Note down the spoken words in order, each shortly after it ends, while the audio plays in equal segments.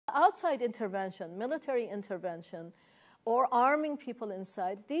outside intervention, military intervention, or arming people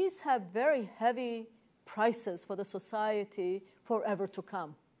inside, these have very heavy prices for the society forever to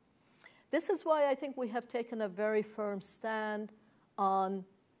come. This is why I think we have taken a very firm stand on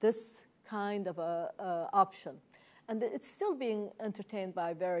this kind of a option. And it's still being entertained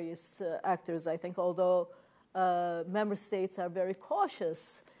by various actors, I think, although member states are very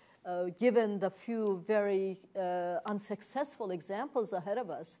cautious given the few very unsuccessful examples ahead of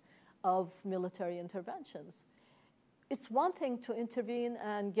us of military interventions. It's one thing to intervene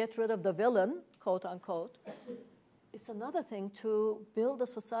and get rid of the villain, quote unquote. It's another thing to build a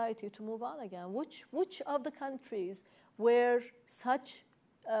society to move on again. Which of the countries where such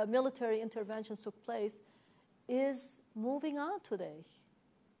military interventions took place is moving on today?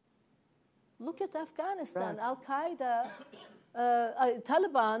 Look at Afghanistan, right. Al-Qaeda,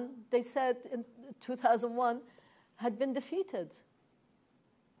 Taliban, they said in 2001, had been defeated.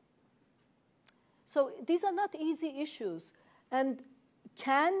 So these are not easy issues. And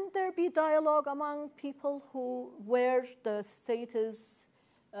can there be dialogue among people where the state is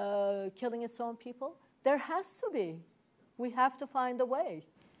killing its own people? There has to be. We have to find a way.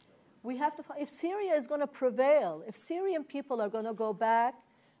 We have to if Syria is going to prevail, if Syrian people are going to go back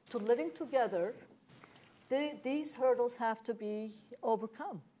to living together, these hurdles have to be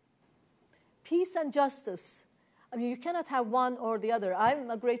overcome. Peace and justice. I mean, you cannot have one or the other.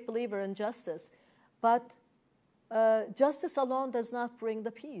 I'm a great believer in justice, but justice alone does not bring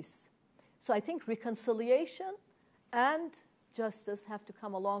the peace. So I think reconciliation and justice have to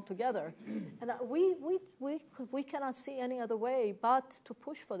come along together. And we cannot see any other way but to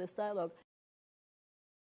push for this dialogue.